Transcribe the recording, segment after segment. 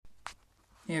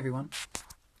Hey everyone.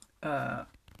 We're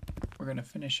gonna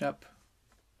finish up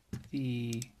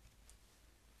the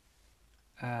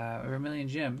Vermilion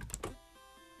Gym,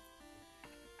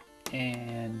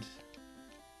 and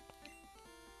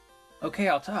okay,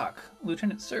 I'll talk.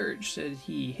 Lieutenant Surge said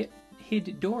he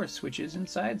hid door switches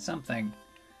inside something.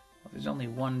 Well, there's only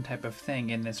one type of thing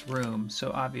in this room, so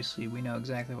obviously we know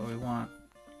exactly what we want.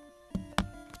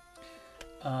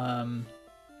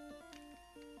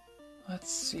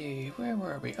 Let's see, where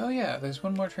were we? Oh yeah, there's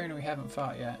one more trainer we haven't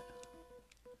fought yet.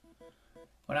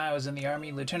 When I was in the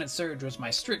army, Lieutenant Surge was my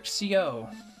strict CO.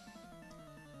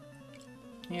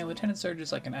 Yeah, Lieutenant Surge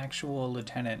is like an actual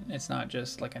lieutenant. It's not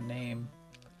just like a name.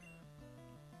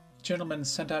 Gentleman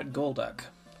sent out Golduck.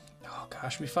 Oh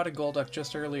gosh, we fought a Golduck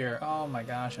just earlier. Oh my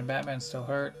gosh, and Batman's still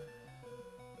hurt.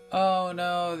 Oh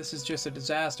no, this is just a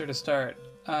disaster to start.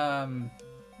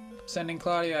 Sending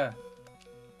Claudia.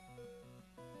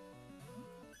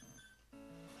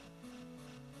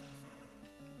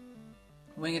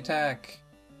 Wing attack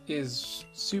is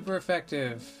super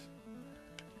effective.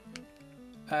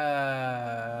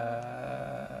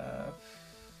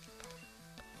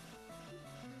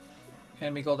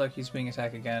 Enemy Golduck used wing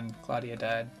attack again. Claudia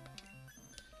died.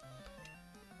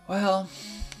 Well,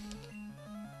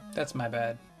 that's my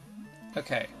bad.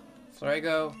 Okay,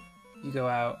 Florego, you go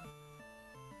out.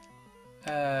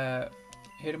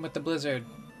 Hit him with the blizzard.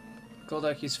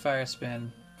 Golduck used fire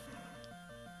spin.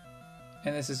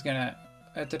 And this is gonna...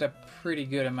 That did a pretty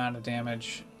good amount of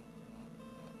damage.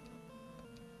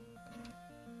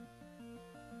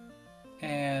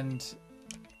 And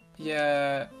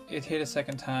yeah, it hit a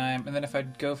second time. And then if I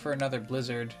go for another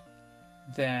blizzard,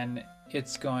 then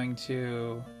it's going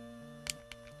to...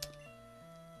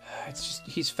 It's just,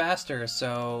 he's faster,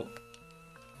 so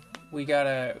we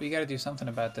gotta do something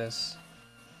about this.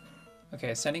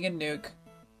 Okay, sending in Nuke.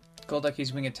 Golduck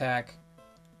used wing attack.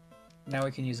 Now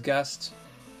we can use Gust.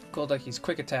 Golduck used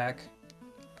quick attack.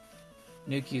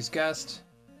 Nuke used Gust.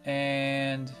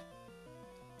 And...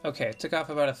 okay, took off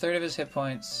about a third of his hit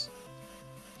points.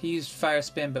 He used Fire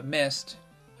Spin but missed.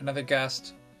 Another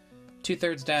Gust.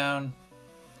 2/3 down.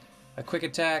 A quick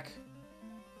attack.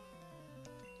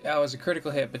 That was a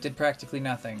critical hit but did practically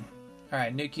nothing.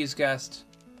 Alright, Nuke used Gust.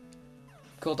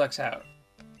 Golduck's out.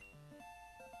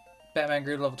 Batman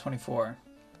grew to level 24.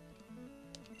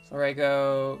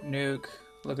 Florego, Nuke,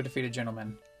 look a defeated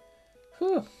gentleman.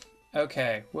 Whew.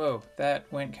 Okay, whoa,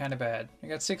 that went kind of bad. I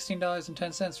got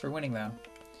 $16.10 for winning though.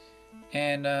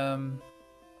 And,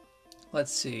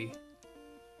 let's see.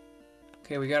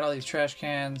 Okay, we got all these trash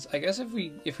cans. I guess if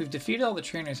we've defeated all the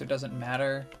trainers, it doesn't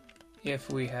matter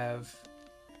if we have,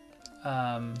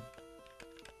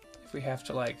 if we have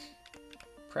to, like,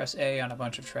 press A on a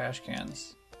bunch of trash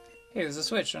cans. Hey, there's a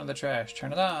switch under the trash.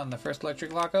 Turn it on. The first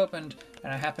electric lock opened,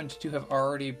 and I happened to have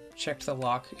already checked the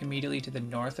lock immediately to the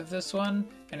north of this one,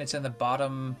 and it's in the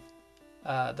bottom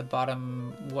left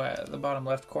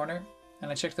corner.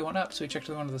 And I checked the one up, so we checked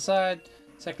the one to the side.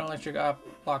 Second electric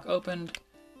lock opened.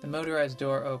 The motorized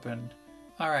door opened.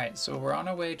 Alright, so we're on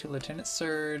our way to Lieutenant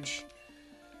Surge.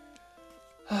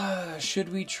 Should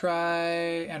we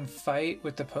try and fight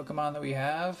with the Pokemon that we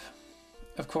have?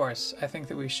 Of course, I think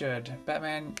that we should.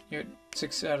 Batman, you're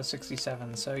 6 out of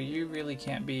 67, so you really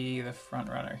can't be the front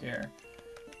runner here.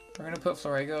 We're gonna put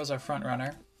Florego as our front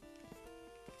runner.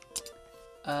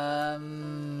 I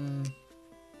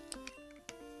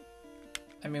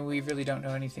mean, we really don't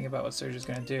know anything about what Surge is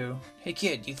gonna do. Hey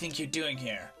kid, you think you're doing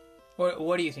here?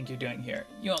 What do you think you're doing here?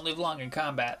 You won't live long in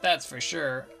combat, that's for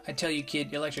sure. I tell you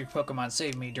kid, electric Pokemon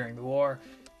saved me during the war.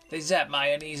 They zap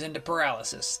my enemies into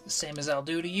paralysis, the same as I'll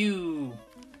do to you.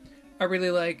 I really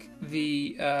like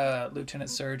the Lieutenant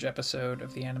Surge episode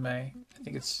of the anime. I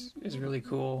think it's really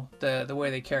cool. The way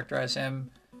they characterize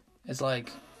him as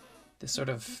like this sort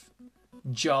of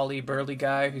jolly burly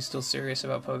guy who's still serious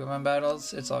about Pokemon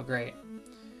battles. It's all great.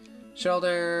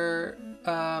 Shoulder,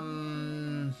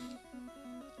 I'm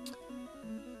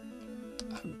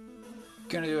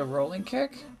gonna do a rolling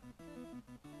kick.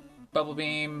 Bubble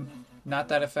Beam. Not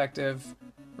that effective.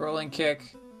 Rolling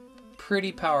kick,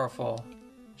 pretty powerful.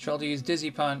 Shoulder used Dizzy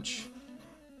Punch.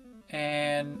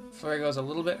 And Florego's a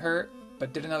little bit hurt,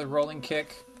 but did another rolling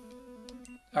kick.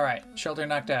 Alright, Shoulder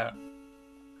knocked out.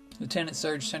 Lieutenant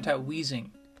Surge sent out Weezing.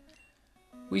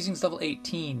 Weezing's level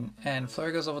 18, and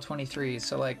Florego's level 23,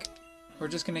 so like, we're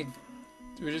just gonna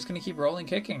keep rolling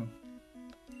kicking.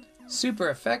 Super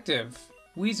effective!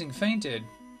 Weezing fainted.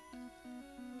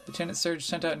 Lieutenant Surge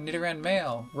sent out Nidoran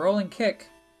Male. Rolling kick.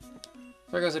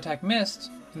 Florego's attack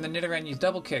missed, and the Nidoran used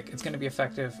double kick. It's going to be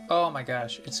effective. Oh my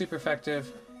gosh, it's super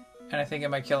effective, and I think it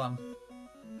might kill him.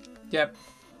 Yep,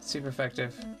 super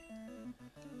effective.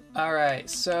 Alright,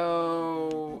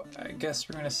 so I guess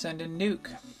we're gonna send in Nuke.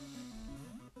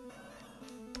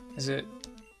 Is it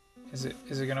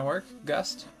gonna work?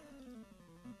 Gust?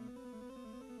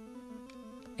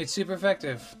 It's super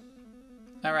effective.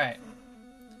 Alright.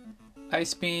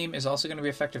 Ice Beam is also gonna be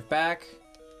effective back.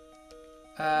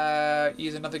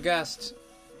 Use another Gust.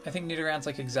 I think Nidorann's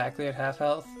like exactly at half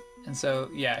health. And so,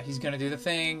 yeah, he's gonna do the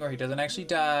thing, or he doesn't actually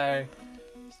die.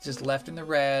 He's just left in the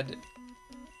red.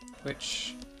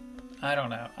 Which, I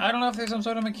don't know. I don't know if there's some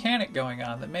sort of mechanic going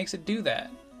on that makes it do that.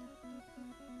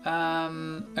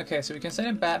 Okay, so we can send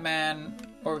in Batman,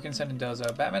 or we can send in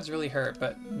Dozo. Batman's really hurt,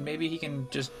 but maybe he can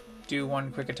just do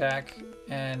one quick attack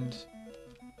and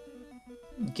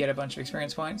get a bunch of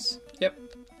experience points. Yep.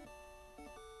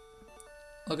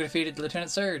 Luca defeated Lieutenant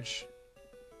Surge.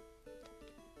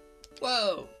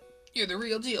 Whoa! You're the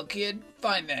real deal, kid.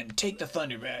 Fine then, take the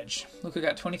Thunder Badge. Luca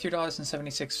got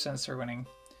 $23.76 for winning.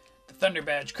 The Thunder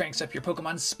Badge cranks up your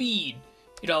Pokemon's speed.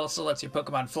 It also lets your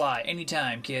Pokemon fly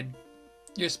anytime, kid.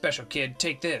 You're special, kid.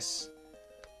 Take this.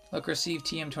 Luca received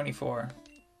TM24.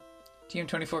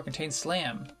 TM24 contains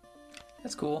Slam.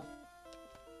 That's cool.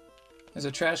 There's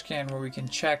a trash can where we can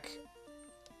check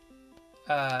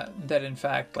that in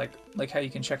fact, like how you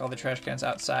can check all the trash cans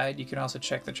outside, you can also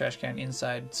check the trash can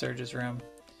inside Surge's room.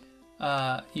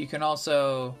 You can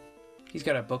also... He's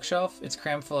got a bookshelf. It's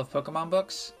crammed full of Pokemon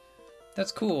books.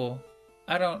 That's cool.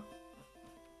 I don't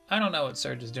know what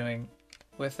Surge is doing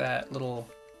with that little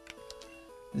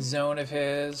zone of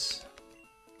his.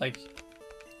 Like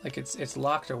it's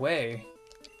locked away.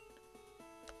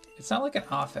 It's not like an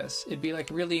office. It'd be like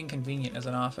really inconvenient as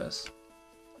an office.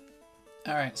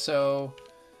 Alright, so...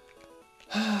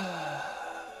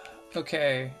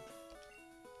 okay.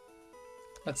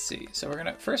 Let's see. So we're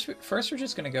gonna... First we're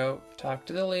just gonna go talk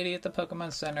to the lady at the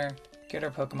Pokemon Center, get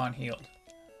our Pokemon healed.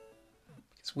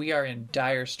 Because we are in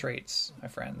dire straits, my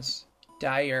friends.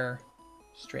 Dire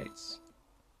straits.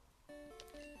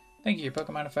 Thank you, your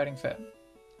Pokemon are fighting fit.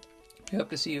 We hope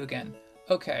to see you again.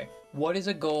 Okay, what is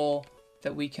a goal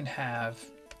that we can have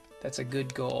that's a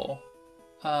good goal?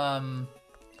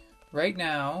 Right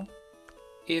now,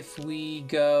 if we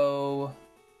go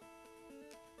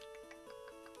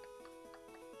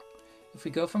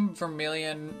from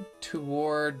Vermilion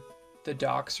toward the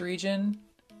Docks region,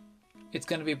 it's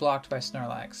going to be blocked by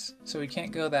Snorlax, so we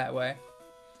can't go that way.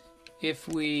 If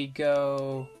we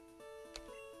go,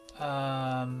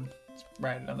 let's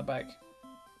ride it on the bike.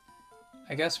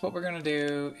 I guess what we're going to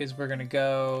do is we're going to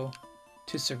go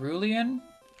to Cerulean,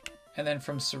 and then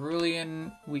from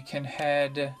Cerulean we can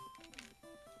head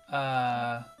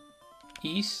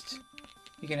east.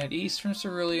 We can head east from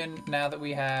Cerulean now that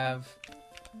we have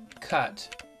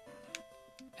Cut.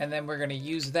 And then we're going to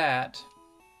use that.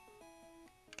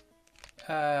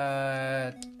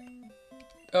 Oh,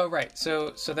 right.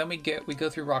 So then we go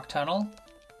through Rock Tunnel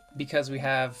because we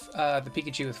have the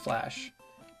Pikachu with Flash.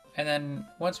 And then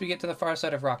once we get to the far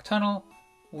side of Rock Tunnel,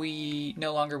 we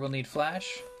no longer will need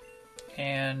Flash.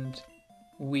 And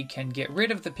we can get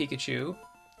rid of the Pikachu,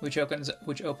 which opens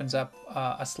up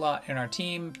a slot in our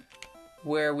team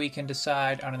where we can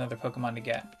decide on another Pokemon to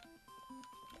get.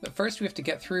 But first we have to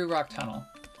get through Rock Tunnel.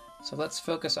 So let's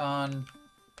focus on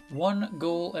one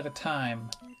goal at a time.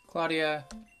 Claudia,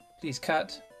 please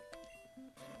Cut.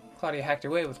 Claudia hacked her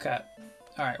way with Cut.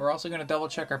 Alright, we're also going to double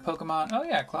check our Pokemon. Oh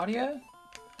yeah, Claudia.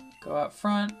 Go out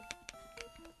front.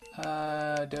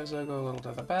 Dozo, go a little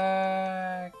to the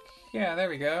back. Yeah, there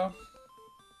we go.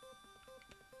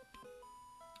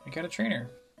 We got a trainer.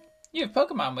 You have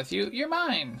Pokemon with you. You're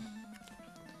mine.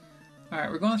 Alright,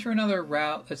 we're going through another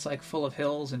route that's like full of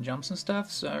hills and jumps and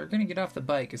stuff, so we're going to get off the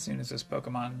bike as soon as this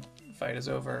Pokemon fight is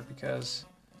over, because...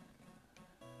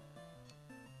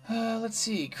 let's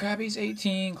see. Krabby's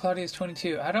 18, Claudia's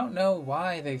 22. I don't know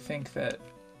why they think that...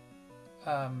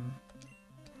 I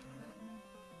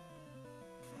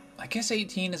guess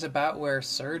 18 is about where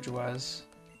Surge was.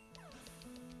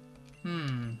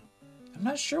 I'm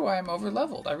not sure why I'm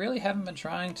over-leveled. I really haven't been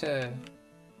trying to...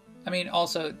 I mean,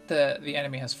 also, the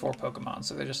enemy has 4 Pokemon,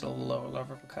 so they're just a little lower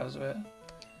level because of it.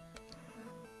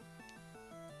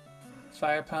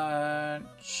 Fire Punch...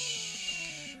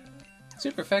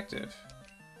 Super effective.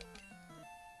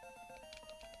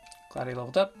 Claudia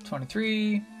leveled up,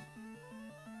 23.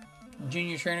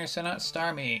 Junior trainer sent out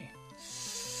Starmie.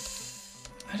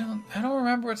 I don't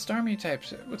remember what Starmie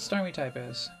type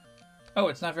is. Oh,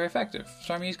 it's not very effective.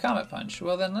 Starmie used Comet Punch.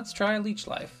 Well then, let's try Leech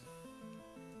Life.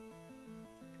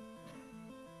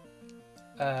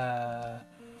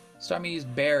 Starmie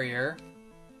used Barrier.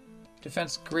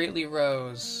 Defense greatly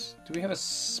rose. Do we have a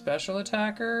special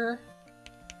attacker?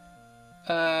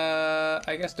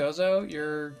 I guess Dozo,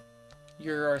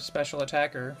 you're our special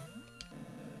attacker.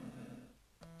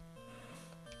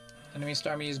 Enemy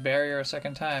Starmie used Barrier a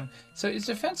second time. So is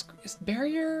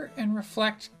Barrier and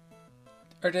Reflect,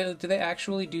 or do they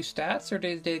actually do stats, or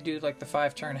do they do like the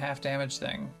 5-turn half damage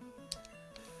thing?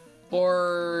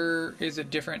 Or is it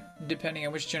different depending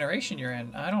on which generation you're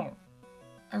in? I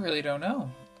really don't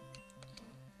know.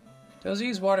 Dozo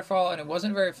used Waterfall and it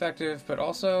wasn't very effective, but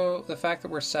also the fact that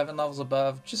we're 7 levels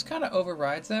above just kind of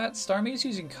overrides that. Starmie is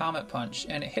using Comet Punch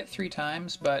and it hit 3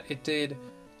 times, but it did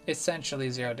essentially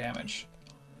 0 damage.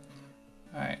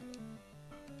 Alright.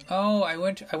 Oh, I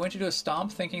went to do a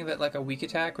stomp thinking that like a weak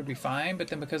attack would be fine, but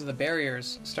then because of the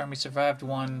barriers, Starmie survived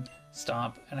 1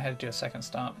 stomp and I had to do a second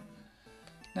stomp.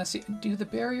 Now see, do the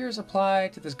barriers apply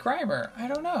to this Grimer? I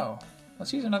don't know.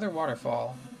 Let's use another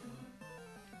Waterfall.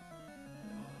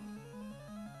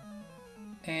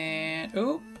 And,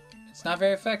 ooh, it's not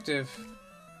very effective.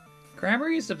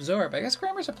 Grimer used Absorb. I guess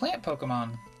Grimer's a plant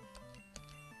Pokemon.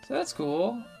 So that's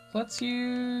cool. Let's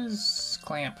use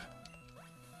Clamp.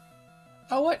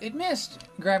 Oh, what? It missed!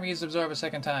 Grimer used Absorb a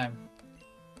second time.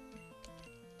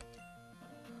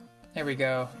 There we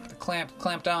go. The clamp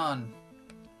clamped on.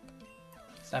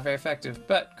 It's not very effective,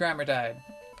 but Grimer died.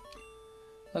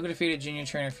 Logo defeated junior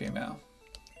trainer female.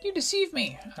 You deceived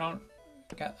me! I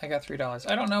got $3.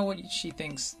 I don't know what she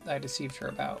thinks I deceived her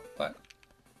about, but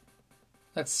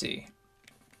let's see.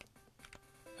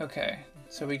 Okay,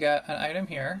 so we got an item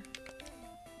here.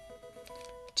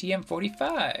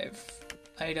 TM45.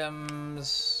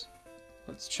 Items.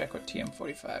 Let's check what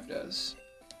TM45 does.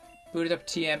 Booted up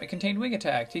TM. It contained Wing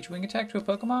Attack. Teach Wing Attack to a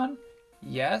Pokemon?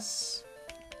 Yes.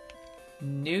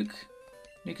 Nuke.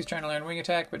 Nuke is trying to learn Wing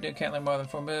Attack, but Nuke can't learn more than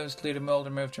 4 moves. Delete a mold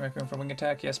or move to make room for Wing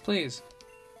Attack. Yes, please.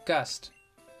 Gust.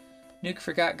 Nuke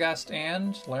forgot Gust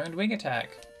and learned Wing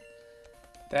Attack.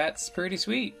 That's pretty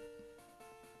sweet.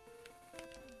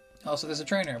 Also, there's a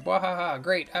trainer. Wahaha,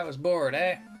 great. I was bored,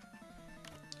 eh?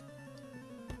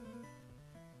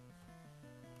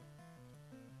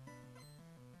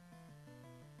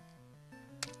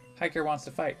 Hiker wants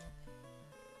to fight.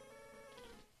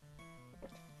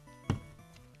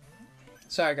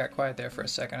 Sorry I got quiet there for a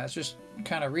second. I was just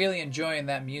kind of really enjoying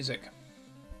that music.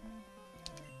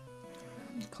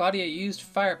 Claudia used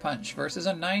Fire Punch versus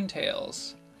a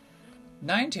Ninetales.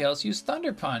 Ninetales used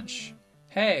Thunder Punch.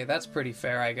 Hey, that's pretty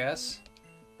fair, I guess.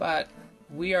 But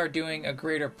we are doing a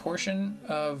greater portion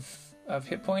of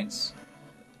hit points.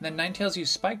 And then Ninetales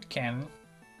used Spiked Cannon.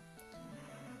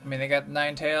 I mean, they got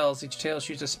 9 tails. Each tail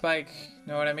shoots a spike.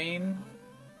 Know what I mean?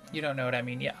 You don't know what I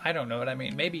mean. Yeah, I don't know what I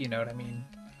mean. Maybe you know what I mean.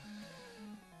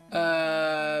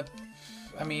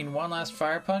 I mean, one last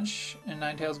Fire Punch and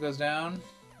Ninetales goes down.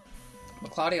 But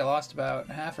Claudia lost about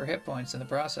half her hit points in the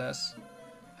process.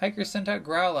 Hiker sent out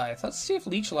Growlithe. Let's see if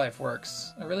Leech Life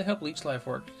works. I really hope Leech Life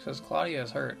worked, because Claudia is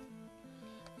hurt.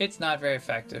 It's not very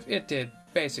effective. It did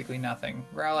basically nothing.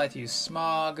 Growlithe used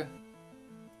Smog.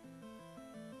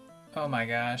 Oh my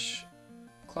gosh.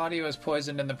 Claudia was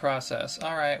poisoned in the process.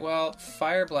 Alright, well,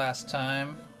 Fire Blast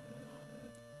time.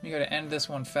 We gotta end this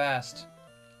one fast.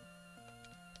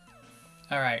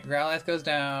 Alright, Growlithe goes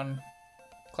down.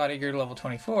 Claudia grew to level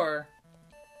 24.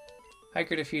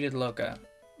 Hiker defeated Loka.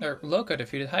 Or, Loka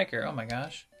defeated Hiker. Oh my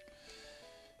gosh.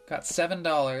 Got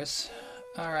 $7.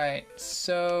 Alright,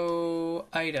 so...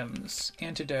 items.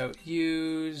 Antidote.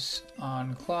 Use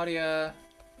on Claudia.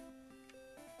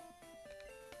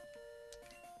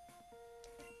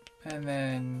 And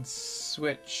then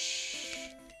switch.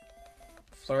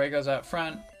 Florrego's out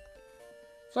front.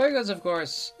 Florrego's, of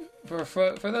course, for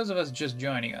those of us just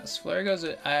joining us, Florrego's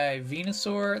a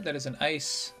Venusaur that is an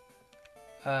ice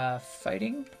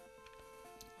fighting.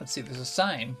 Let's see, there's a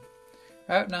sign.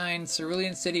 Route 9,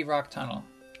 Cerulean City Rock Tunnel.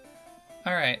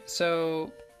 Alright,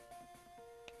 so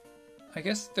I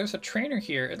guess there's a trainer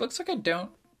here. It looks like I don't...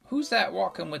 Who's that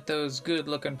walking with those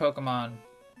good-looking Pokemon?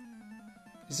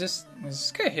 Is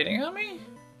this guy hitting on me?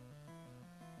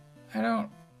 I don't...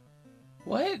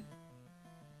 What?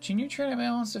 Junior trainer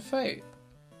male wants to fight.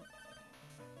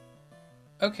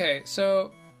 Okay,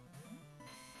 so...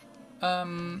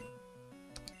 Florrego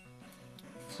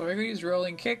used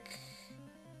Rolling Kick.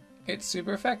 It's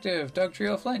super effective.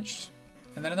 Dugtrio flinched.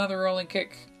 And then another Rolling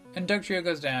Kick. And Dugtrio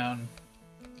goes down.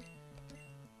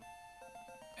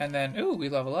 And then, ooh, we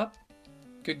level up.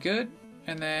 Good, good.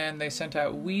 And then they sent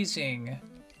out Weezing.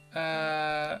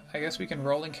 I guess we can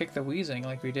Rolling Kick the Weezing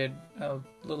like we did a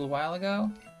little while ago.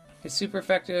 It's super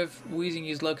effective. Weezing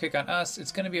used Low Kick on us.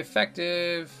 It's going to be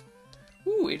effective.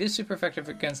 Ooh, it is super effective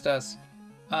against us.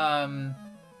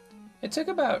 It took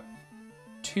about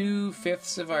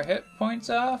 2/5 of our hit points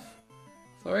off.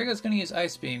 Florrigo's going to use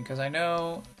Ice Beam, because I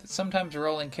know that sometimes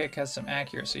Rolling Kick has some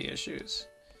accuracy issues.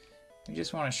 You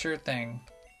just want a sure thing.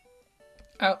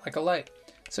 Out like a light.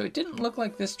 So it didn't look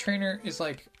like this trainer is,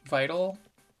 like, vital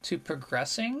to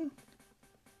progressing.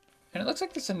 And it looks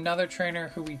like there's another trainer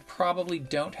who we probably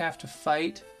don't have to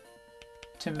fight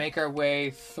to make our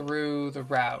way through the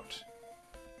route.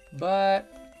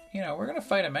 But, you know, we're going to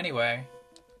fight him anyway.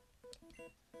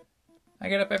 I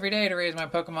get up every day to raise my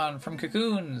Pokemon from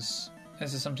cocoons.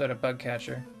 This is some sort of bug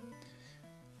catcher.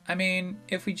 I mean,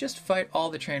 if we just fight all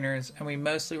the trainers and we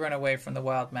mostly run away from the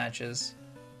wild matches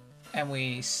and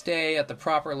we stay at the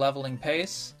proper leveling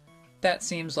pace, that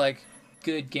seems like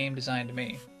good game design to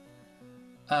me.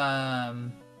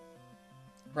 Rhydon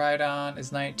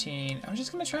is 19. I'm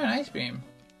just going to try an Ice Beam.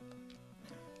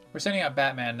 We're sending out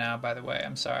Batman now, by the way.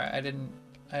 I'm sorry. I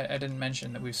didn't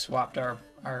mention that we've swapped our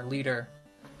leader,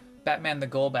 Batman the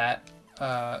Golbat,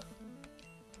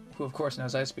 who of course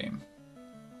knows Ice Beam.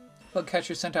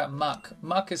 Bugcatcher sent out Muck.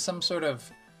 Muck is some sort of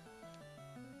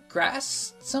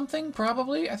grass something,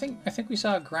 probably. I think we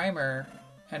saw a Grimer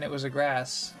and it was a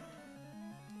grass.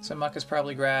 So Muck is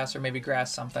probably grass, or maybe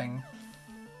grass something.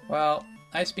 Well,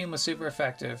 Ice Beam was super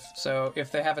effective, so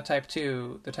if they have a Type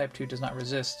 2, the Type 2 does not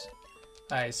resist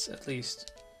ice, at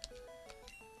least.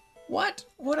 What?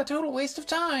 What a total waste of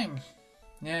time!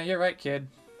 Yeah, you're right, kid.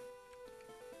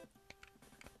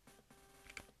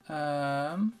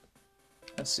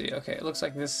 Let's see. Okay, it looks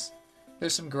like there's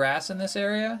some grass in this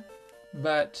area,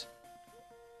 but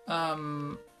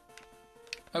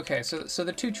okay, so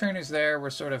the two trainers there were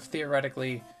sort of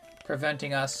theoretically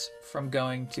preventing us from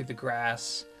going to the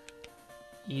grass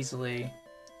easily,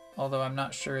 although I'm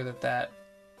not sure that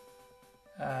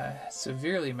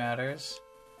severely matters.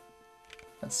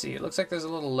 Let's see. It looks like there's a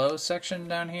little low section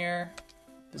down here.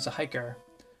 There's a hiker.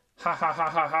 Ha ha ha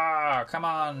ha ha! Come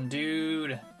on,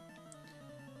 dude.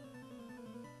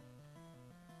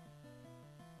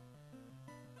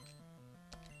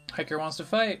 Hiker wants to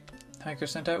fight. Hiker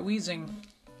sent out Weezing.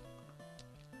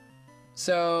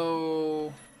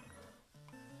 So,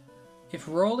 if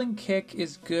Rolling Kick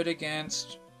is good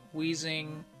against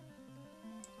Weezing,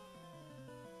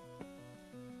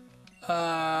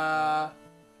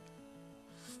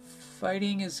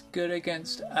 fighting is good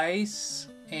against Ice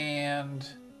and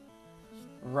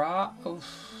Raw.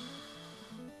 Oof.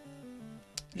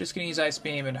 I'm just gonna use Ice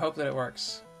Beam and hope that it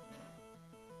works.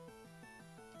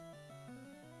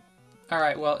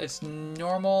 Alright, well, it's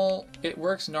normal. It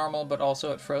works normal, but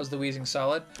also it froze the Weezing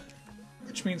solid,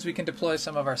 which means we can deploy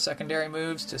some of our secondary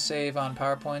moves to save on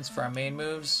power points for our main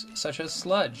moves, such as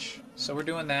Sludge. So we're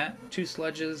doing that. 2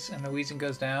 Sludges and the Weezing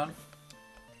goes down.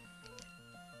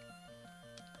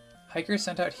 Hiker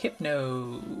sent out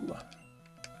Hypno.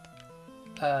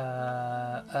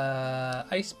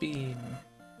 Ice Beam.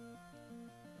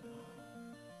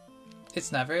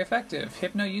 It's not very effective.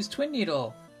 Hypno used Twin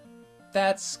Needle.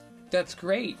 That's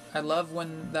great. I love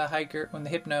when the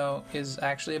Hypno is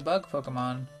actually a bug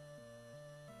Pokemon.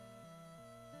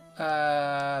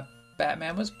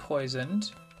 Batman was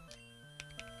poisoned.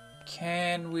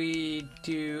 Can we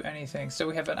do anything? So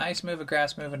we have an ice move, a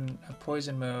grass move, and a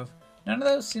poison move. None of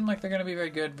those seem like they're going to be very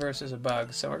good versus a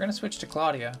bug, so we're going to switch to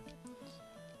Claudia.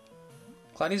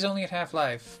 Claudia's only at half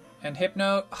life. And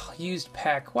Hypno used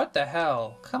Peck. What the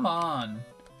hell? Come on.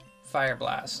 Fire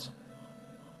Blast.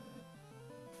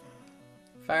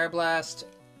 Fire Blast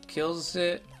kills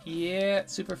it. Yeah,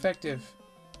 super effective.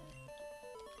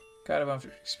 Got a bunch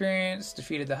of experience.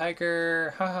 Defeated the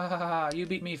hiker. Ha ha ha ha. You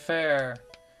beat me fair.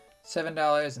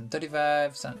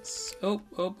 $7.35. Oh,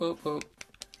 oh, oh, oh.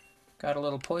 Got a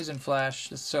little poison flash.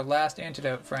 This is our last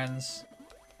antidote, friends.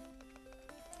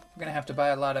 We're gonna have to buy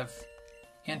a lot of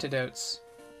antidotes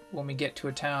when we get to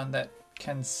a town that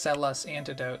can sell us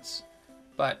antidotes.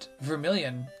 But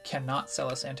Vermilion cannot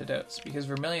sell us antidotes because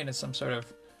Vermilion is some sort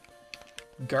of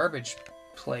garbage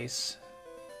place.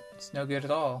 It's no good at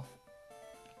all.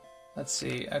 Let's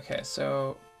see. Okay,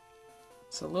 so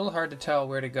it's a little hard to tell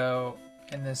where to go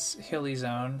in this hilly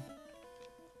zone.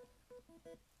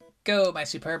 Go, my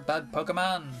superb bug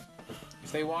Pokemon!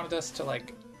 If they wanted us to,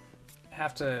 like,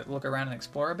 have to look around and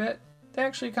explore a bit, they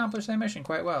actually accomplished their mission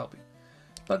quite well.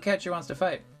 Bugcatcher wants to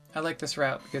fight. I like this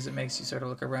route because it makes you sort of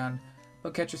look around.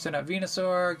 Bugcatcher sent out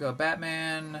Venusaur, go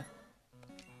Batman.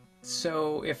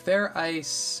 So if they're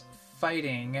ice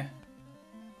fighting,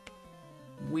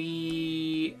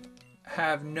 we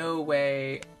have no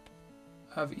way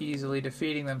of easily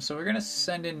defeating them. So we're going to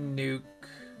send in Nuke.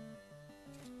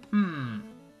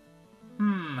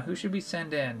 Who should we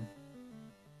send in?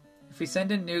 If we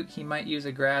send in Nuke, he might use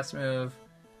a grass move.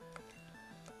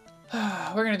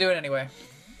 We're going to do it anyway.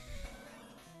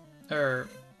 Or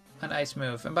an ice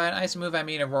move. And by an ice move, I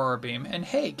mean Aurora Beam. And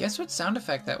hey, guess what sound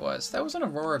effect that was? That was an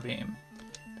Aurora Beam.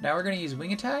 Now we're going to use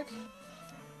Wing Attack.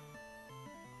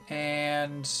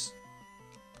 And...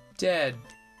 dead.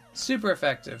 Super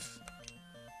effective.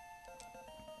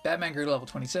 Batman grew to level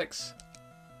 26.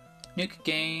 Nuke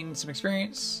gained some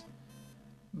experience.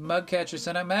 Mugcatcher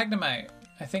sent out Magnemite.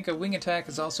 I think a Wing Attack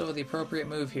is also the appropriate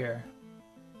move here.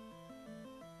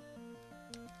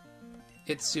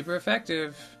 It's super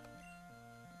effective.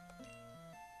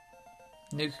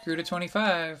 Nuke grew to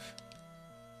 25.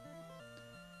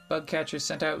 Bugcatcher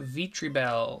sent out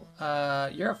Vitribell.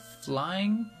 You're a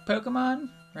flying Pokemon,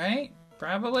 right?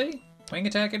 Probably. Wing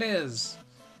Attack it is.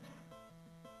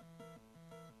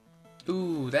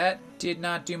 Ooh, that did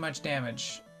not do much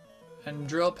damage. And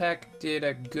Drill Peck did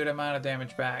a good amount of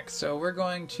damage back. So we're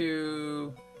going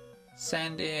to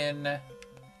send in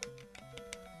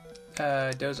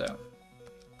Dozo.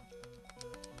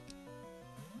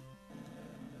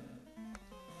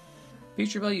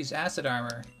 Vitribell used Acid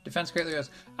Armor. Defense greatly rose.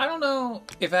 I don't know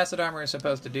if Acid Armor is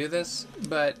supposed to do this,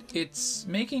 but it's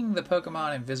making the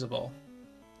Pokemon invisible.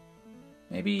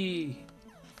 Maybe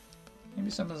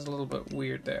something's a little bit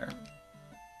weird there.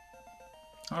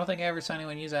 I don't think I ever saw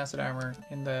anyone use Acid Armor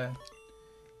in the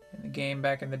game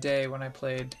back in the day when I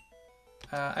played.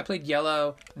 I played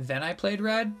Yellow, then I played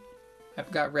Red. I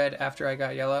got Red after I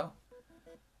got Yellow.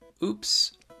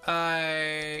 Oops.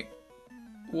 I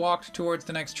walked towards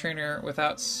the next trainer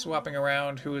without swapping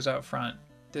around who was out front.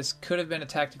 This could have been a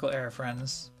tactical error,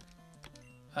 friends.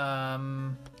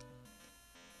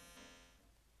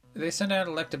 They sent out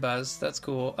Electabuzz. That's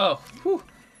cool. Oh, whew.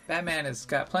 Batman has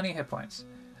got plenty of hit points.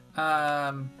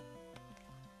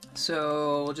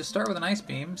 So we'll just start with an Ice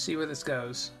Beam, see where this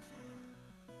goes.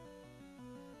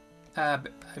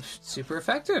 Super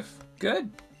effective. Good.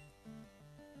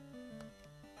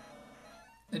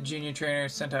 The junior trainer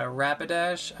sent out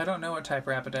Rapidash. I don't know what type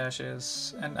Rapidash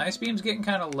is. And Ice Beam's getting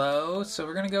kind of low, so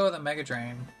we're going to go with a Mega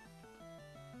Drain.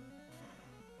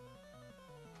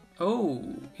 Oh,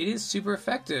 it is super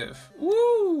effective.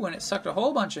 Woo! And it sucked a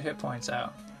whole bunch of hit points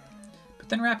out. But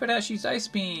then Rapidash used Ice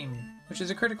Beam, which is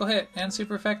a critical hit and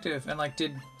super effective, and like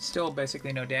did still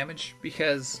basically no damage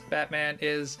because Batman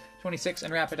is 26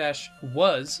 and Rapidash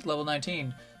was level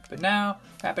 19. But now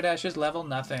Rapidash is level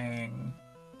nothing.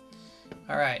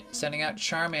 Alright, sending out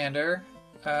Charmander.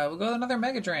 We'll go with another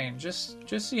Mega Drain. Just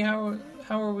see how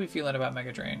are we feeling about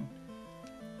Mega Drain.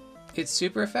 It's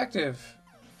super effective.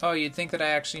 Oh, you'd think that I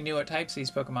actually knew what types these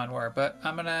Pokemon were, but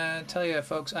I'm gonna tell you,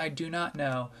 folks, I do not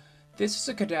know. This is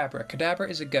a Kadabra. Kadabra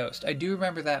is a ghost. I do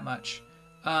remember that much.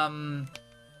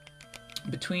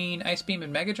 Between Ice Beam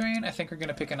and Mega Drain, I think we're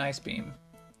gonna pick an Ice Beam.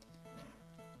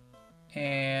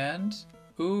 And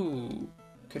ooh,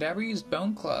 Kadabra used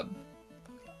Bone Club.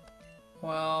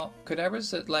 Well,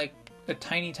 Kadabra's at like a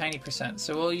tiny percent,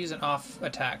 so we'll use an off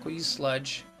attack. We'll use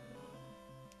Sludge.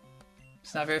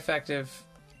 It's not very effective.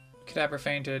 Kadabra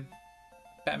fainted.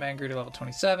 Batman grew to level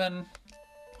 27.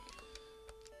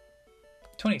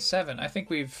 27. I think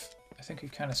we've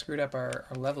kind of screwed up our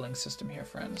leveling system here,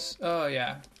 friends. Oh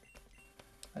yeah.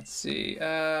 Let's see.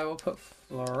 We'll put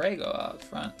Florego out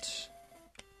front.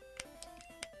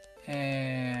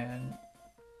 And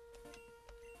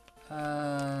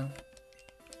there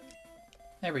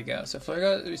we go. So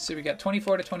Florego, so we got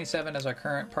 24 to 27 as our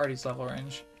current party's level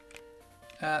range.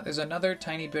 There's another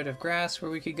tiny bit of grass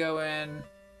where we could go in.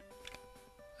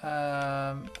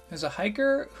 There's a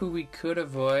hiker who we could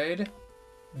avoid,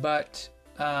 but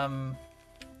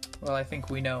well, I think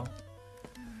we know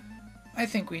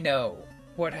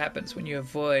what happens when you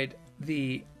avoid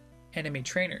the enemy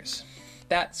trainers.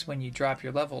 That's when you drop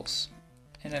your levels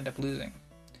and end up losing.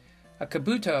 A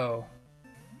Kabuto.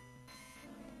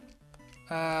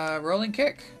 Rolling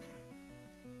Kick.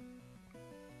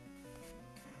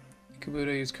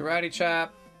 Kabuto used Karate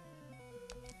Chop.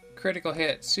 Critical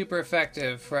hit. Super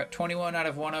effective. We're at 21 out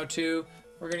of 102.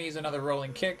 We're going to use another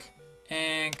Rolling Kick.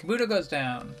 And Kabuto goes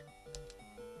down.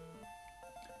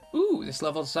 Ooh, this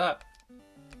levels up.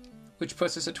 Which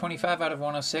puts us at 25 out of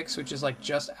 106, which is like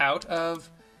just out of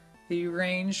the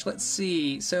range. Let's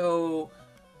see. So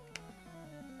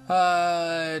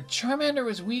Charmander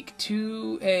was weak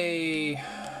to a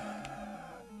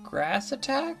grass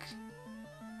attack.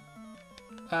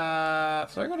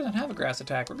 Florego doesn't have a grass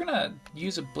attack. We're gonna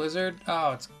use a blizzard.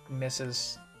 Oh, it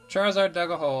misses. Charizard dug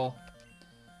a hole.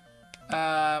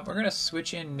 We're gonna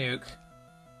switch in Nuke.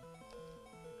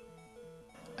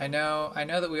 I know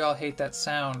that we all hate that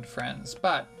sound, friends,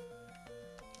 but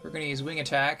we're gonna use Wing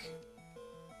Attack.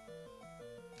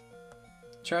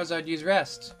 Charizard used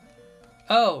Rest.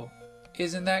 Oh,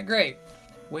 isn't that great?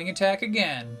 Wing Attack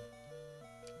again.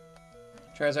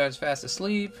 Charizard's fast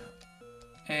asleep.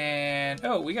 And,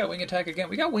 oh, we got Wing Attack again.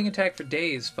 We got Wing Attack for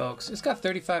days, folks. It's got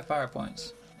 35 power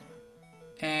points.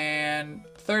 And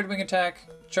third Wing Attack,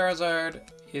 Charizard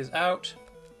is out.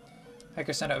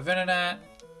 Hiker sent out Venonat.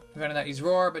 Venonat used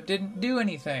Roar, but didn't do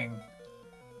anything.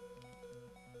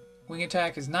 Wing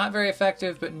Attack is not very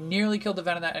effective, but nearly killed the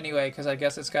Venonat anyway, because I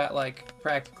guess it's got, like,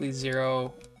 practically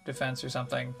 0 defense or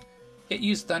something. It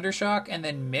used Thunder Shock and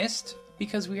then missed,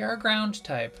 because we are a ground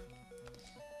type.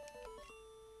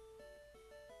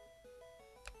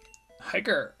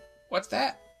 Hiker, what's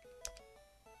that?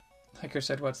 Hiker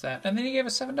said, what's that? And then he gave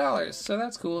us $7, so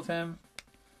that's cool of him.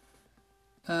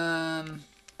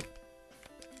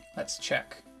 Let's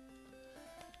check.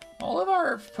 All of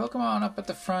our Pokemon up at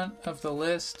the front of the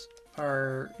list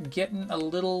are getting a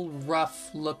little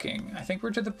rough looking. I think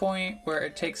we're to the point where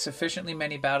it takes sufficiently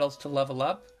many battles to level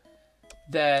up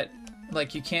that,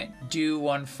 like, you can't do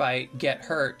one fight, get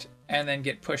hurt, and then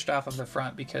get pushed off of the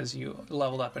front because you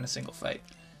leveled up in a single fight.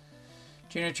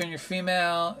 Junior Trainer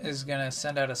Female is going to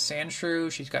send out a Sandshrew.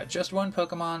 She's got just one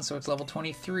Pokemon, so it's level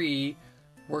 23.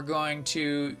 We're going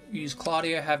to use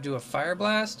Claudia, have do a Fire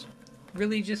Blast.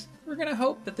 Really just, we're going to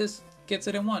hope that this gets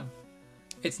it in one.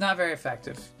 It's not very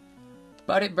effective.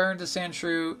 But it burned the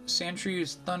Sandshrew. Sandshrew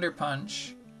used Thunder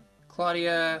Punch.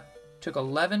 Claudia took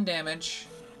 11 damage.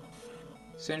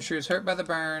 Sandshrew is hurt by the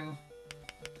burn.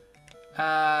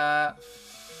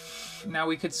 Now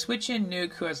we could switch in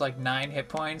Nuke, who has like 9 hit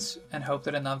points, and hope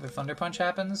that another Thunder Punch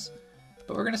happens.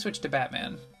 But we're going to switch to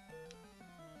Batman.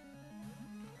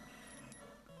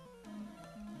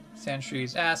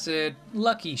 Sandshrews Acid.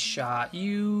 Lucky Shot.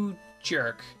 You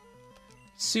jerk.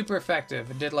 Super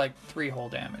effective. It did like 3 whole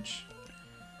damage.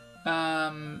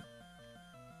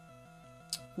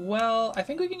 Well, I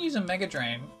think we can use a Mega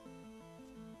Drain.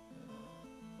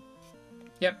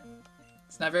 Yep.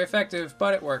 It's not very effective,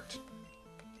 but it worked.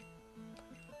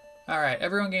 Alright,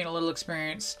 everyone gained a little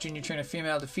experience. Junior Trainer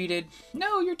Female defeated.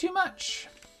 No, you're too much.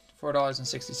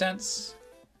 $4.60.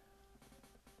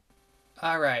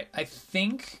 Alright, I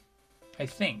think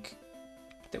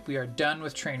that we are done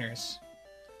with trainers.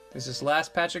 There's this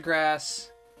last patch of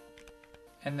grass.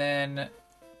 And then,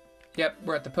 yep,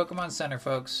 we're at the Pokemon Center,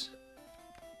 folks.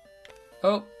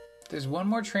 Oh, there's one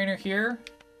more trainer here.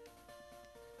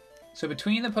 So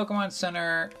between the Pokemon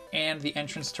Center and the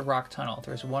entrance to Rock Tunnel,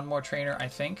 there's one more trainer, I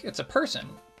think. It's a person.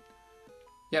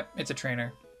 Yep, it's a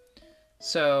trainer.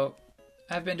 So,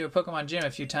 I've been to a Pokemon gym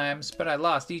a few times, but I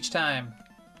lost each time.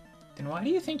 Then why do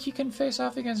you think you can face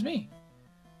off against me?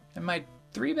 And my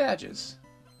 3 badges.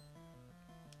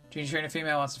 Junior Trainer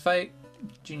Female wants to fight.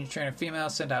 Junior Trainer Female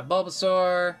sent out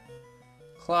Bulbasaur.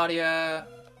 Claudia.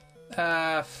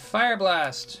 Fire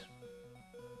Blast.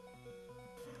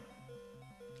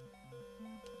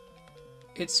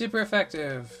 It's super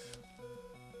effective.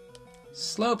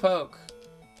 Slowpoke.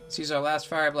 Let's use our last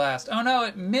Fire Blast. Oh no,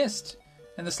 it missed!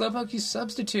 And the Slowpoke used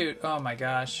Substitute. Oh my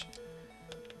gosh.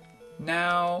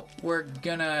 Now we're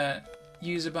gonna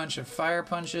use a bunch of Fire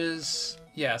Punches.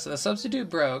 Yeah, so the Substitute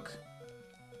broke.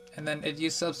 And then it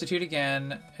used Substitute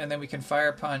again. And then we can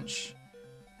Fire Punch.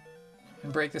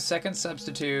 And break the second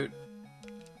Substitute.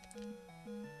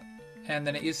 And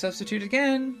then it used Substitute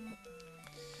again.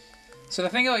 So the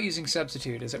thing about using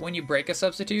Substitute is that when you break a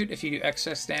Substitute, if you do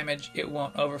excess damage, it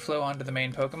won't overflow onto the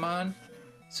main Pokemon.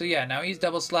 So yeah, now he's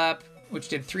Double Slap, which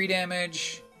did 3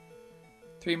 damage.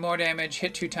 3 more damage,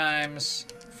 hit 2 times,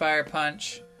 Fire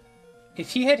Punch.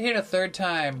 If he had hit a 3rd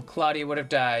time, Claudia would have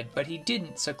died, but he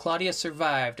didn't, so Claudia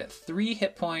survived at 3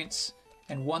 hit points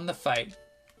and won the fight.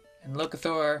 And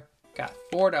Locathor got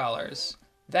 $4.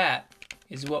 That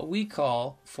is what we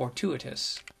call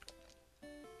fortuitous.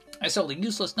 I sold a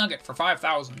useless nugget for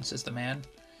 5,000, says the man.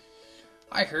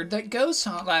 I heard that ghosts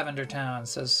haunt Lavender Town,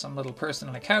 says some little person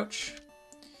on a couch.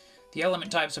 The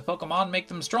element types of Pokemon make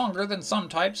them stronger than some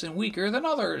types and weaker than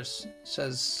others,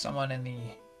 says someone in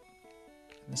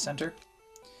the center.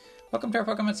 Welcome to our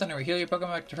Pokemon Center. We heal your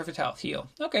Pokemon back to perfect health. Heal.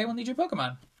 Okay, we'll need your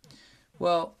Pokemon.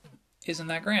 Well, isn't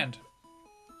that grand?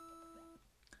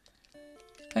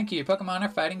 Thank you. Your Pokemon are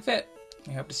fighting fit.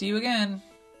 We hope to see you again.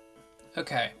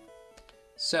 Okay.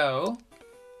 So,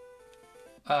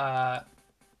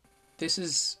 this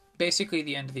is basically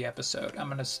the end of the episode. I'm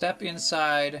going to step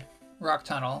inside Rock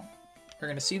Tunnel. We're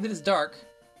going to see that it's dark.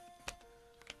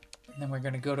 And then we're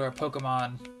going to go to our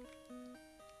Pokemon.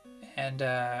 And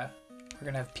we're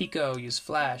going to have Pico use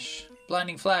Flash.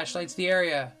 Blinding Flash lights the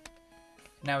area.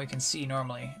 Now we can see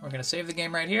normally. We're going to save the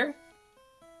game right here.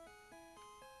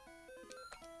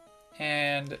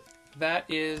 And that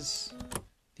is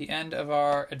the end of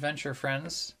our adventure,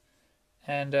 friends.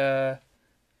 And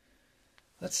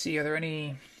let's see, are there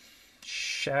any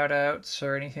shout outs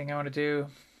or anything I want to do.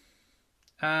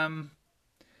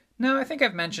 No, I think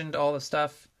I've mentioned all the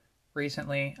stuff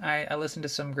recently. I listened to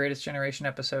some Greatest Generation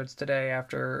episodes today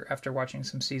after watching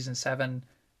some season 7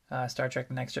 Star Trek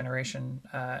The Next Generation.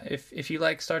 If you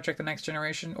like Star Trek The Next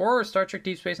Generation or Star Trek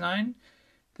Deep Space Nine,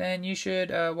 then you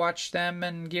should watch them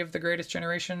and give The Greatest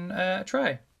Generation a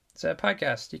try. It's a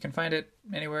podcast. You can find it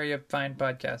anywhere you find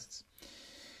podcasts.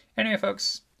 Anyway,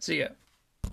 folks, see ya.